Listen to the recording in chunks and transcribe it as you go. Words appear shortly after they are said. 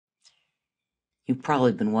You've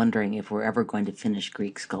probably been wondering if we're ever going to finish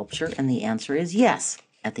Greek sculpture, and the answer is yes.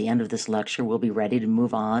 At the end of this lecture, we'll be ready to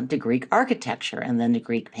move on to Greek architecture and then to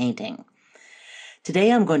Greek painting.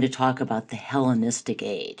 Today, I'm going to talk about the Hellenistic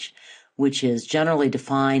Age, which is generally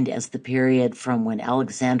defined as the period from when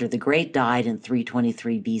Alexander the Great died in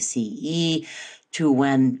 323 BCE to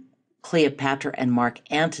when Cleopatra and Mark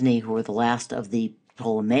Antony, who were the last of the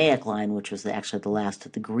Ptolemaic line, which was actually the last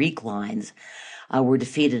of the Greek lines, were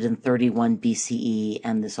defeated in 31 BCE,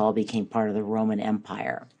 and this all became part of the Roman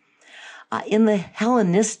Empire. In the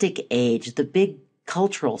Hellenistic age, the big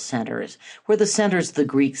cultural centers were the centers of the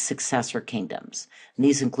Greek successor kingdoms. And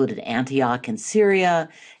these included Antioch in Syria,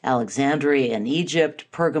 Alexandria in Egypt,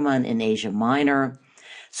 Pergamon in Asia Minor.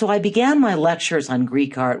 So I began my lectures on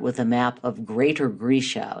Greek art with a map of Greater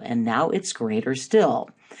Grecia, and now it's greater still.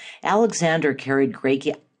 Alexander carried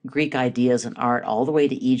Greek ideas and art all the way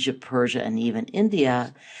to Egypt, Persia, and even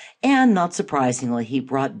India, and not surprisingly, he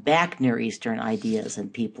brought back Near Eastern ideas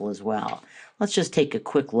and people as well. Let's just take a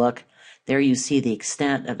quick look. There you see the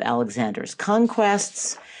extent of Alexander's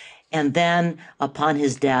conquests, and then upon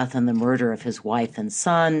his death and the murder of his wife and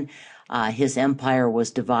son, his empire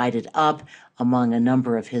was divided up among a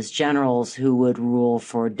number of his generals who would rule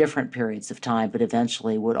for different periods of time, but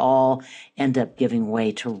eventually would all end up giving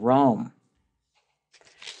way to Rome.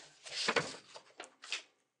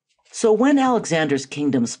 So when Alexander's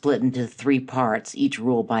kingdom split into three parts, each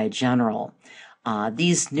ruled by a general,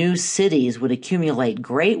 these new cities would accumulate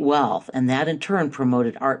great wealth, and that in turn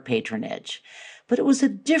promoted art patronage. But it was a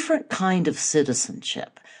different kind of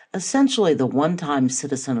citizenship. Essentially, the one-time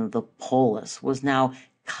citizen of the polis was now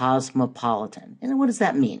cosmopolitan. And what does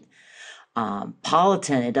that mean?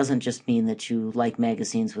 Politan, it doesn't just mean that you like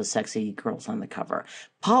magazines with sexy girls on the cover.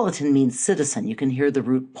 Politan means citizen. You can hear the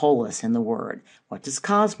root polis in the word. What does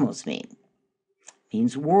cosmos mean? It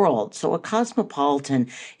means world. So a cosmopolitan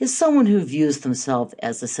is someone who views themselves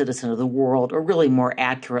as a citizen of the world, or really more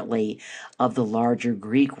accurately, of the larger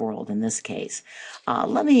Greek world in this case.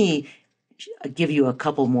 Let me give you a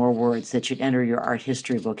couple more words that should enter your art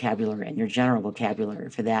history vocabulary and your general vocabulary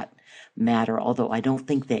for that matter, although I don't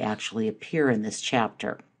think they actually appear in this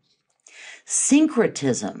chapter.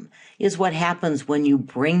 Syncretism is what happens when you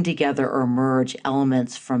bring together or merge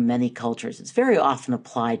elements from many cultures. It's very often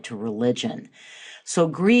applied to religion. So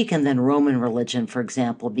Greek and then Roman religion, for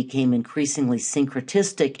example, became increasingly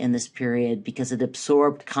syncretistic in this period because it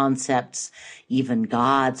absorbed concepts, even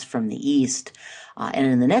gods, from the East. And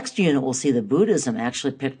in the next unit, we'll see that Buddhism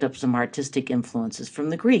actually picked up some artistic influences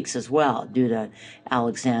from the Greeks as well, due to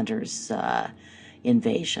Alexander's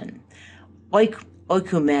invasion.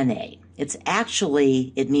 Oikumene.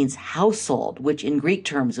 It means household, which in Greek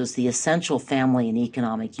terms was the essential family and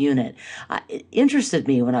economic unit. It interested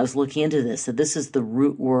me when I was looking into this, that this is the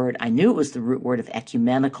root word, I knew it was the root word of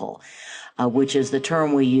ecumenical, which is the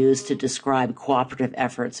term we use to describe cooperative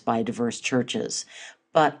efforts by diverse churches.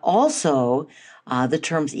 But also the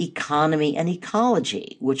terms economy and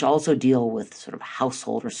ecology, which also deal with sort of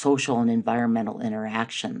household or social and environmental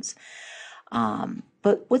interactions.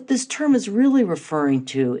 But what this term is really referring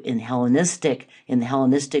to in the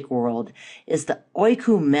Hellenistic world is the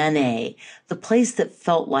oikumene, the place that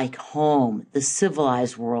felt like home. The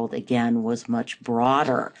civilized world, again, was much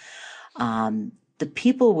broader. The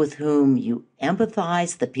people with whom you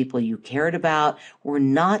empathized, the people you cared about, were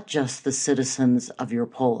not just the citizens of your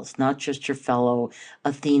polis, not just your fellow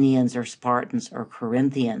Athenians or Spartans or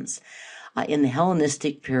Corinthians. In the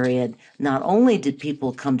Hellenistic period, not only did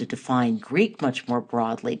people come to define Greek much more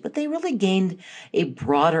broadly, but they really gained a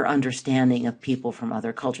broader understanding of people from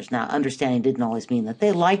other cultures. Now, understanding didn't always mean that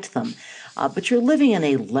they liked them, but you're living in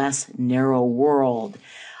a less narrow world.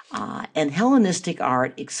 And Hellenistic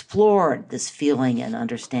art explored this feeling and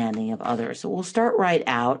understanding of others. So we'll start right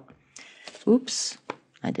out. Oops,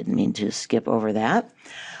 I didn't mean to skip over that.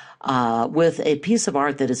 With a piece of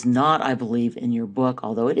art that is not, I believe, in your book,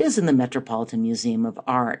 although it is in the Metropolitan Museum of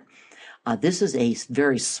Art. This is a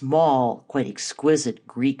very small, quite exquisite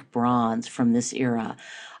Greek bronze from this era.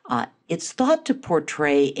 It's thought to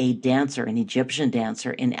portray a dancer, an Egyptian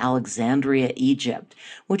dancer, in Alexandria, Egypt,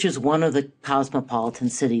 which is one of the cosmopolitan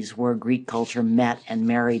cities where Greek culture met and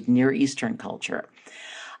married Near Eastern culture.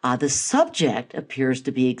 The subject appears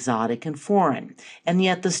to be exotic and foreign, and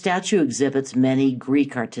yet the statue exhibits many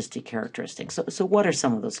Greek artistic characteristics. So what are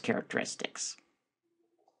some of those characteristics?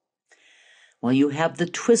 Well, you have the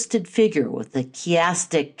twisted figure with the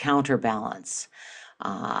chiastic counterbalance.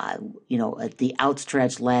 The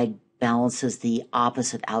outstretched leg balances the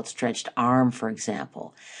opposite outstretched arm, for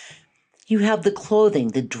example. You have the clothing,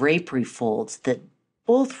 the drapery folds that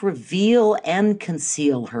both reveal and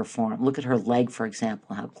conceal her form. Look at her leg, for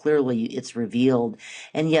example, how clearly it's revealed,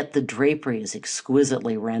 and yet the drapery is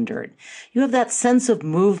exquisitely rendered. You have that sense of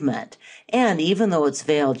movement, and even though it's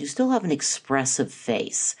veiled, you still have an expressive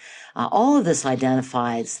face. All of this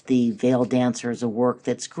identifies the veiled dancer as a work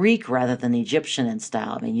that's Greek rather than Egyptian in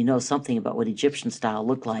style. I mean, you know something about what Egyptian style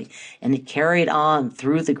looked like, and it carried on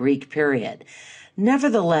through the Greek period.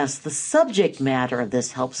 Nevertheless, the subject matter of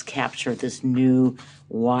this helps capture this new,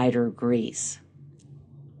 wider Greece.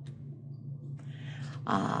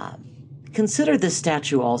 Consider this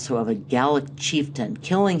statue also of a Gallic chieftain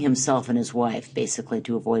killing himself and his wife, basically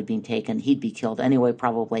to avoid being taken. He'd be killed anyway,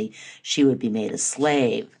 probably she would be made a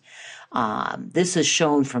slave. This is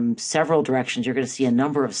shown from several directions. You're going to see a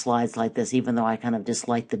number of slides like this, even though I kind of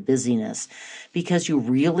dislike the busyness, because you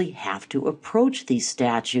really have to approach these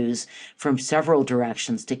statues from several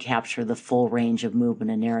directions to capture the full range of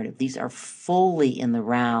movement and narrative. These are fully in the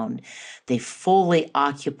round. They fully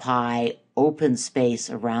occupy open space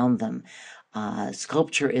around them.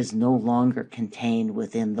 Sculpture is no longer contained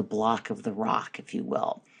within the block of the rock, if you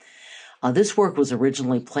will. This work was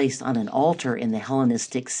originally placed on an altar in the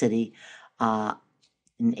Hellenistic city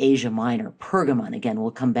in Asia Minor, Pergamon. Again,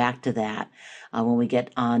 we'll come back to that when we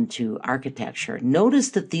get on to architecture.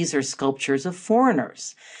 Notice that these are sculptures of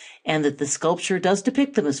foreigners, and that the sculpture does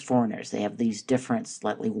depict them as foreigners. They have these different,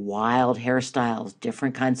 slightly wild hairstyles,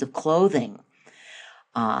 different kinds of clothing.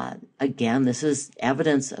 Again, this is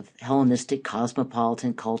evidence of Hellenistic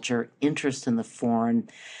cosmopolitan culture, interest in the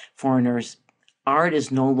foreigners. Art is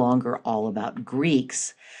no longer all about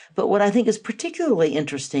Greeks. But what I think is particularly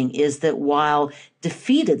interesting is that while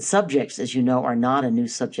defeated subjects, as you know, are not a new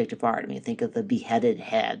subject of art. I mean, think of the beheaded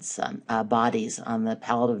heads, bodies on the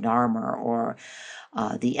Palette of Narmer, or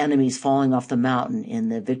the enemies falling off the mountain in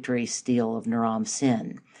the Victory Stele of Naram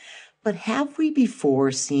Sin. But have we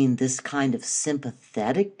before seen this kind of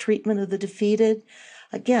sympathetic treatment of the defeated?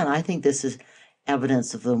 Again, I think this is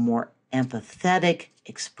evidence of the more empathetic,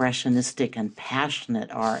 expressionistic, and passionate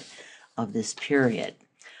art of this period.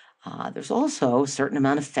 There's also a certain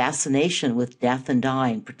amount of fascination with death and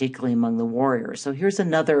dying, particularly among the warriors. So here's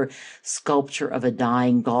another sculpture of a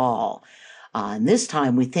dying Gaul. And this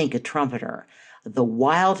time we think a trumpeter. The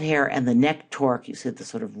wild hair and the neck torque, you see the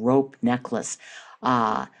sort of rope necklace,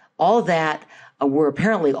 all that were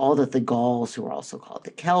apparently all that the Gauls, who are also called the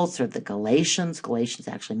Celts or the Galatians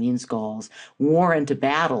actually means Gauls, wore into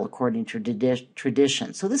battle according to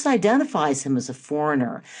tradition. So this identifies him as a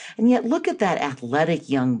foreigner. And yet look at that athletic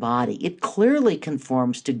young body. It clearly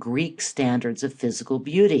conforms to Greek standards of physical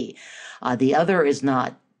beauty. The other is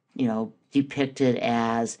not, depicted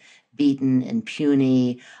as beaten and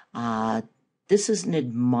puny. This is an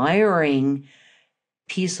admiring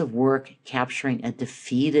piece of work capturing a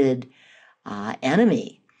defeated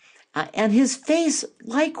enemy. And his face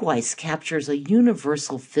likewise captures a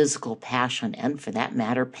universal physical passion and, for that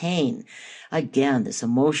matter, pain. Again, this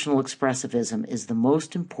emotional expressivism is the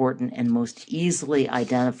most important and most easily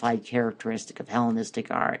identified characteristic of Hellenistic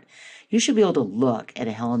art. You should be able to look at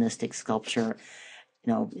a Hellenistic sculpture,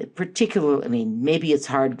 particularly, maybe it's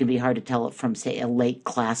going to be hard to tell it from, say, a late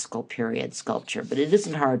classical period sculpture, but it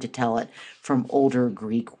isn't hard to tell it from older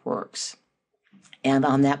Greek works. And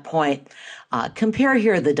on that point, compare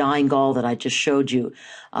here the dying Gaul that I just showed you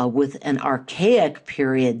with an archaic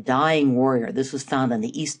period dying warrior. This was found on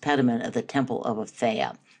the east pediment of the Temple of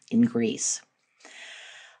Aphaea in Greece.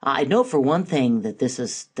 I note for one thing that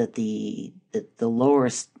the lower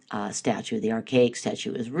statue, the archaic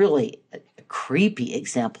statue, is really a creepy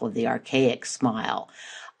example of the archaic smile.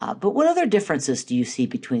 But what other differences do you see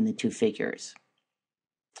between the two figures?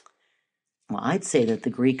 Well, I'd say that the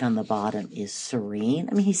Greek on the bottom is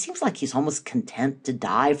serene. He seems like he's almost content to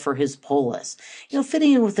die for his polis,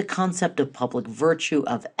 fitting in with the concept of public virtue,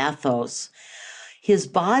 of ethos. His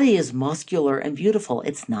body is muscular and beautiful.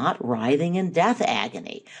 It's not writhing in death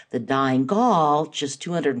agony. The dying Gaul, just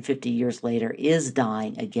 250 years later, is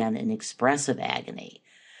dying, again, in expressive agony.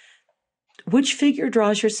 Which figure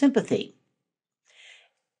draws your sympathy?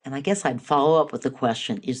 And I guess I'd follow up with the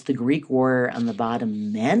question, is the Greek warrior on the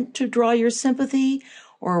bottom meant to draw your sympathy,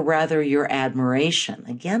 or rather your admiration?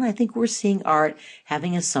 Again, I think we're seeing art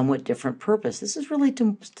having a somewhat different purpose. This is really,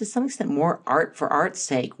 to some extent, more art for art's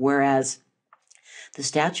sake, whereas the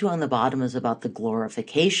statue on the bottom is about the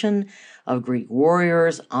glorification of Greek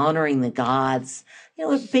warriors, honoring the gods.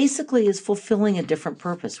 It basically is fulfilling a different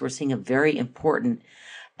purpose. We're seeing a very important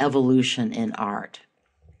evolution in art.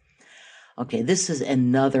 Okay, this is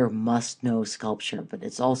another must-know sculpture, but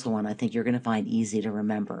it's also one I think you're going to find easy to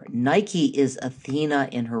remember. Nike is Athena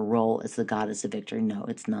in her role as the goddess of victory. No,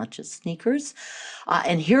 it's not just sneakers.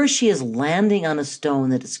 And here she is landing on a stone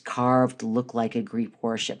that is carved to look like a Greek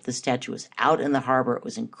warship. The statue was out in the harbor. It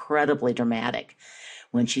was incredibly dramatic.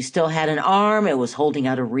 When she still had an arm, it was holding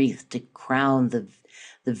out a wreath to crown the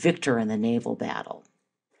victor in the naval battle.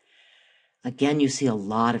 Again, you see a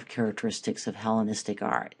lot of characteristics of Hellenistic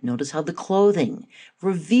art. Notice how the clothing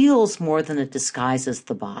reveals more than it disguises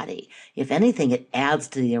the body. If anything, it adds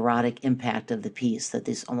to the erotic impact of the piece, that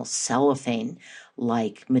this almost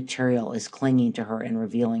cellophane-like material is clinging to her and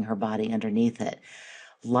revealing her body underneath it.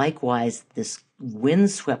 Likewise, this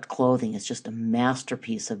windswept clothing is just a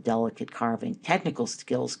masterpiece of delicate carving. Technical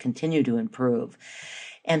skills continue to improve.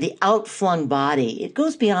 And the outflung body, it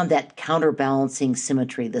goes beyond that counterbalancing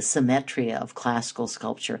symmetry, the symmetria of classical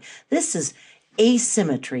sculpture. This is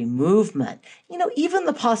asymmetry, movement, even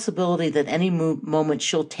the possibility that any moment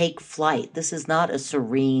she'll take flight. This is not a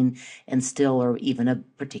serene and still or even a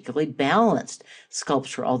particularly balanced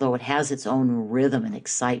sculpture, although it has its own rhythm and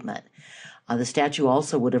excitement. The statue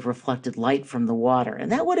also would have reflected light from the water,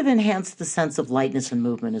 and that would have enhanced the sense of lightness and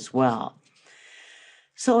movement as well.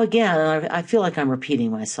 So again, I feel like I'm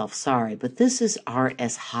repeating myself, sorry, but this is art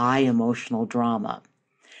as high emotional drama.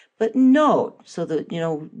 But note, so that,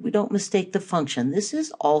 we don't mistake the function, this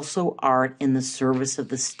is also art in the service of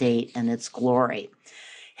the state and its glory.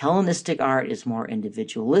 Hellenistic art is more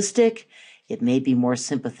individualistic. It may be more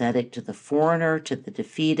sympathetic to the foreigner, to the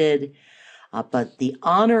defeated, but the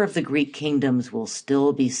honor of the Greek kingdoms will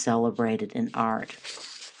still be celebrated in art.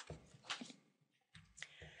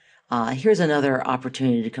 Here's another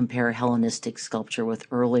opportunity to compare Hellenistic sculpture with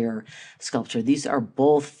earlier sculpture. These are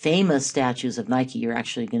both famous statues of Nike. You're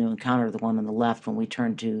actually going to encounter the one on the left when we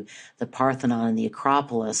turn to the Parthenon and the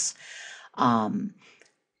Acropolis,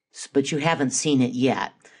 but you haven't seen it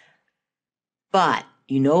yet. But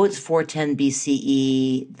it's 410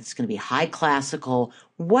 BCE. It's going to be high classical.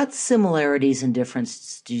 What similarities and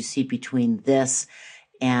differences do you see between this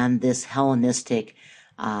and this Hellenistic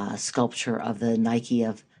sculpture of the Nike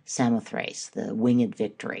of Samothrace, the winged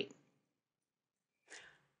victory?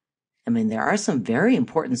 There are some very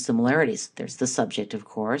important similarities. There's the subject, of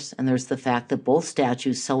course, and there's the fact that both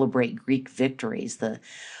statues celebrate Greek victories. The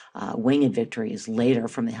winged victory is later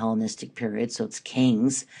from the Hellenistic period, so it's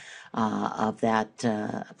kings of that,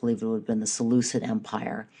 I believe it would have been the Seleucid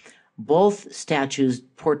Empire. Both statues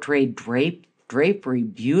portrayed drapery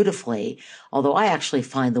beautifully, although I actually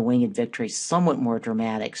find the winged victory somewhat more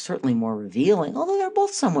dramatic, certainly more revealing, although they're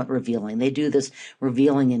both somewhat revealing. They do this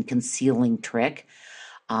revealing and concealing trick,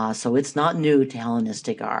 so it's not new to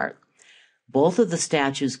Hellenistic art. Both of the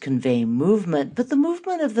statues convey movement, but the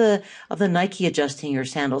movement of the Nike adjusting her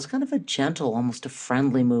sandals, kind of a gentle, almost a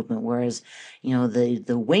friendly movement, whereas,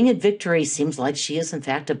 the winged victory seems like she is in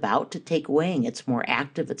fact about to take wing. It's more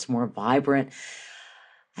active, it's more vibrant.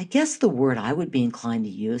 I guess the word I would be inclined to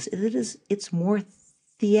use is it's more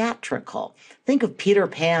theatrical. Think of Peter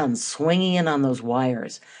Pan swinging in on those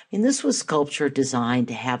wires. This was sculpture designed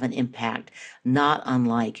to have an impact, not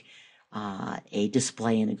unlike a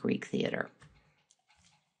display in a Greek theater.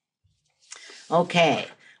 Okay,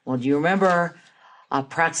 well, do you remember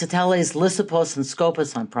Praxiteles, Lysippos, and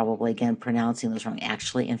Scopas? I'm probably, again, pronouncing those wrong.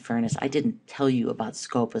 Actually, in fairness, I didn't tell you about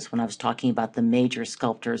Scopas when I was talking about the major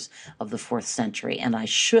sculptors of the 4th century, and I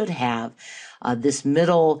should have. This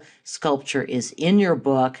middle sculpture is in your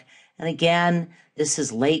book, and again, this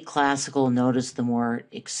is late classical. Notice the more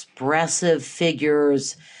expressive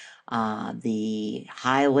figures, the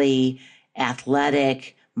highly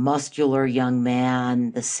athletic, muscular young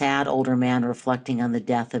man, the sad older man reflecting on the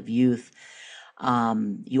death of youth.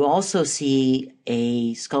 You also see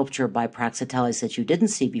a sculpture by Praxiteles that you didn't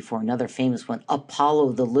see before, another famous one,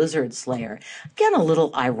 Apollo the Lizard Slayer. Again, a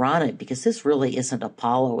little ironic because this really isn't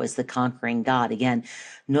Apollo as the conquering god. Again,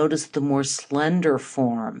 notice the more slender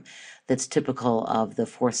form that's typical of the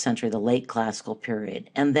 4th century, the late classical period.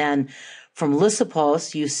 And then from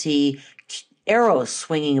Lysippos, you see Eros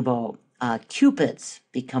swinging a bow. Cupids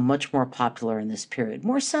become much more popular in this period,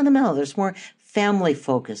 more sentimental. There's more family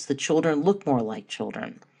focus. The children look more like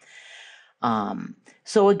children.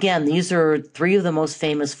 So again, these are 3 of the most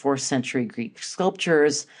famous 4th century Greek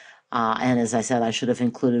sculptures. And as I said, I should have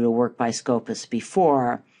included a work by Scopas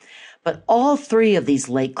before. But all 3 of these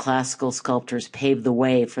late classical sculptors paved the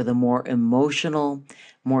way for the more emotional,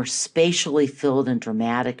 more spatially filled and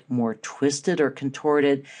dramatic, more twisted or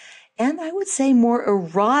contorted, and I would say more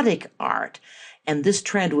erotic art. And this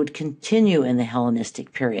trend would continue in the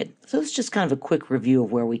Hellenistic period. So it's just kind of a quick review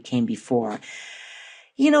of where we came before.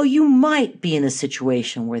 You might be in a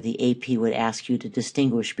situation where the AP would ask you to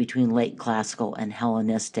distinguish between late classical and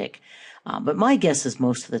Hellenistic. But my guess is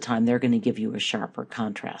most of the time they're going to give you a sharper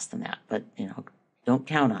contrast than that. But, don't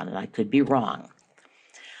count on it. I could be wrong.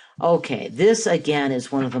 Okay, this again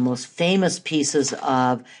is one of the most famous pieces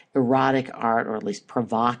of erotic art, or at least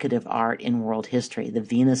provocative art in world history, the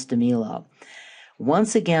Venus de Milo.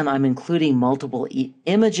 Once again, I'm including multiple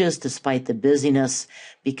images despite the busyness,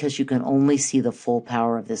 because you can only see the full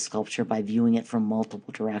power of this sculpture by viewing it from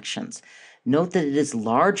multiple directions. Note that it is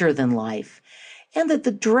larger than life, and that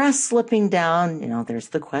the dress slipping down, there's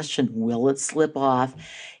the question, will it slip off,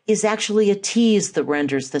 is actually a tease that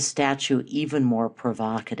renders the statue even more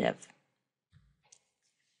provocative.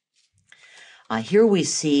 Here we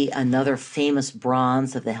see another famous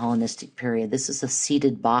bronze of the Hellenistic period. This is a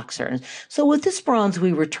seated boxer. So with this bronze,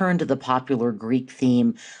 we return to the popular Greek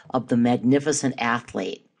theme of the magnificent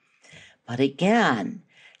athlete. But again,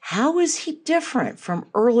 how is he different from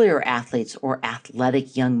earlier athletes or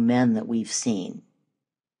athletic young men that we've seen?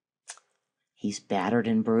 He's battered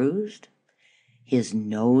and bruised. His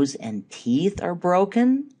nose and teeth are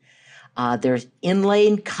broken. There's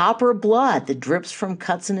inlaid copper blood that drips from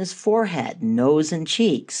cuts in his forehead, nose, and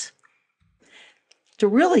cheeks. To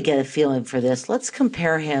really get a feeling for this, let's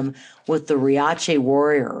compare him with the Riace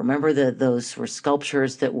warrior. Remember those were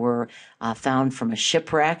sculptures that were found from a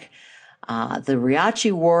shipwreck? The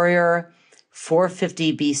Riace warrior,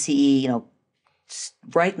 450 BCE,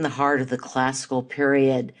 right in the heart of the classical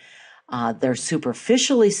period. They're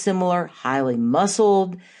superficially similar, highly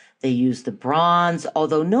muscled. They use the bronze,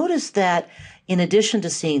 although notice that in addition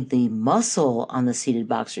to seeing the muscle on the seated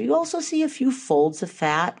boxer, you also see a few folds of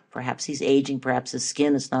fat. Perhaps he's aging, perhaps his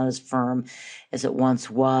skin is not as firm as it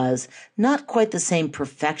once was. Not quite the same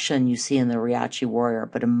perfection you see in the Riace warrior,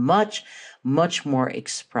 but a much, much more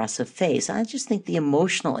expressive face. I just think the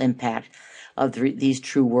emotional impact of these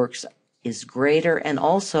true works is greater. And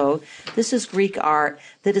also, this is Greek art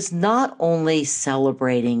that is not only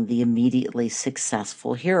celebrating the immediately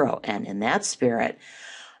successful hero, and in that spirit,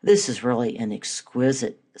 this is really an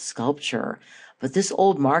exquisite sculpture. But this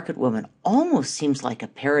old market woman almost seems like a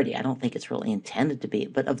parody. I don't think it's really intended to be,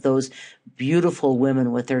 but of those beautiful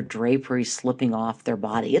women with their drapery slipping off their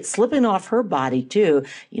body. It's slipping off her body too.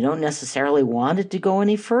 You don't necessarily want it to go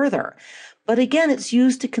any further. But again, it's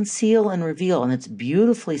used to conceal and reveal, and it's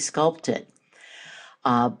beautifully sculpted.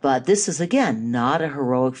 But this is, again, not a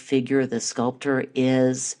heroic figure. The sculptor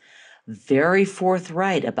is very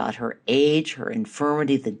forthright about her age, her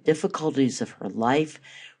infirmity, the difficulties of her life,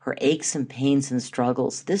 her aches and pains and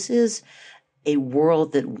struggles. This is a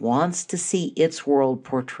world that wants to see its world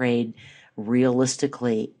portrayed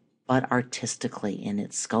realistically, but artistically in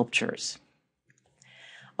its sculptures.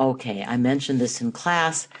 Okay, I mentioned this in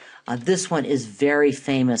class. This one is very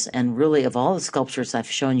famous, and really of all the sculptures I've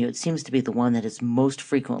shown you, it seems to be the one that has most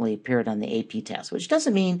frequently appeared on the AP test, which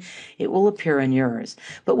doesn't mean it will appear on yours.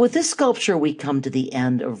 But with this sculpture, we come to the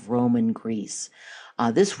end of Roman Greece.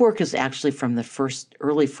 This work is actually from the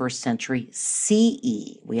early 1st century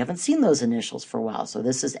CE. We haven't seen those initials for a while, so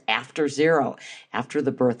this is after 0, after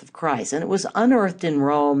the birth of Christ. And it was unearthed in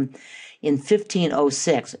Rome in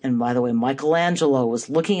 1506, and by the way, Michelangelo was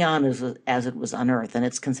looking on as it was unearthed, and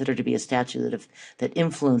it's considered to be a statue that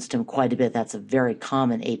influenced him quite a bit. That's a very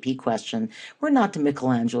common AP question. We're not to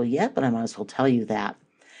Michelangelo yet, but I might as well tell you that.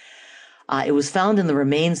 It was found in the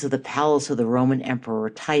remains of the palace of the Roman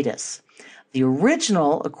Emperor Titus. The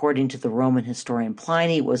original, according to the Roman historian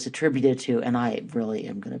Pliny, was attributed to, and I really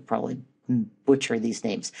am going to probably butcher these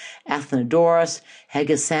names, Athenodorus,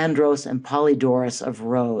 Hegesandros, and Polydorus of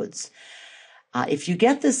Rhodes. If you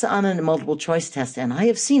get this on a multiple choice test, and I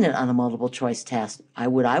have seen it on a multiple choice test, I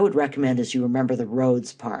would recommend is you remember the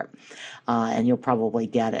Rhodes part, and you'll probably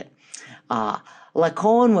get it.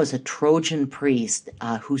 Lycaon was a Trojan priest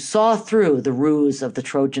who saw through the ruse of the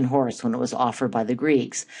Trojan horse when it was offered by the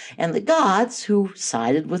Greeks. And the gods, who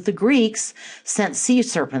sided with the Greeks, sent sea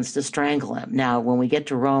serpents to strangle him. Now, when we get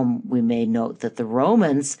to Rome, we may note that the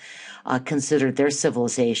Romans considered their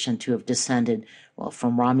civilization to have descended,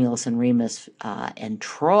 from Romulus and Remus and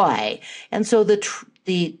Troy. And so the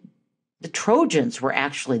Trojans were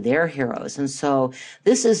actually their heroes. And so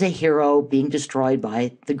this is a hero being destroyed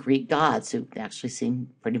by the Greek gods, who actually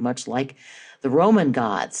seem pretty much like the Roman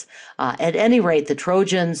gods. At any rate, the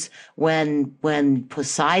Trojans, when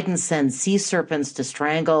Poseidon sends sea serpents to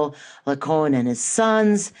strangle Lycaon and his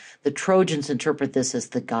sons, the Trojans interpret this as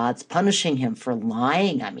the gods punishing him for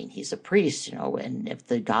lying. I mean, he's a priest, and if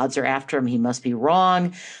the gods are after him, he must be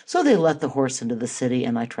wrong. So they let the horse into the city,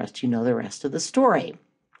 and I trust you know the rest of the story.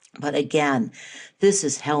 But again, this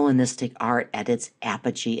is Hellenistic art at its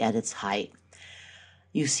apogee, at its height.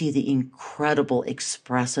 You see the incredible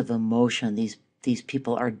expressive emotion. These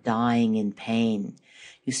people are dying in pain.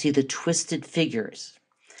 You see the twisted figures,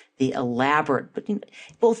 the elaborate, but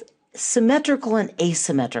both symmetrical and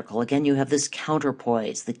asymmetrical. Again, you have this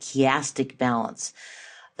counterpoise, the chiastic balance,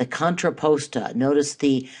 the contrapposta. Notice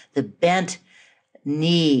the bent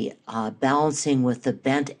knee balancing with the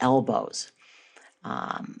bent elbows.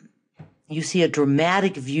 You see a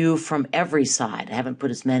dramatic view from every side. I haven't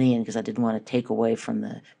put as many in because I didn't want to take away from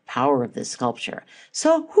the power of this sculpture.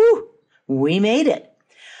 So, we made it.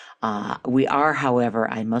 We are, however,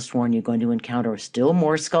 I must warn you, going to encounter still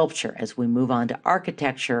more sculpture as we move on to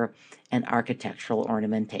architecture and architectural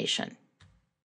ornamentation.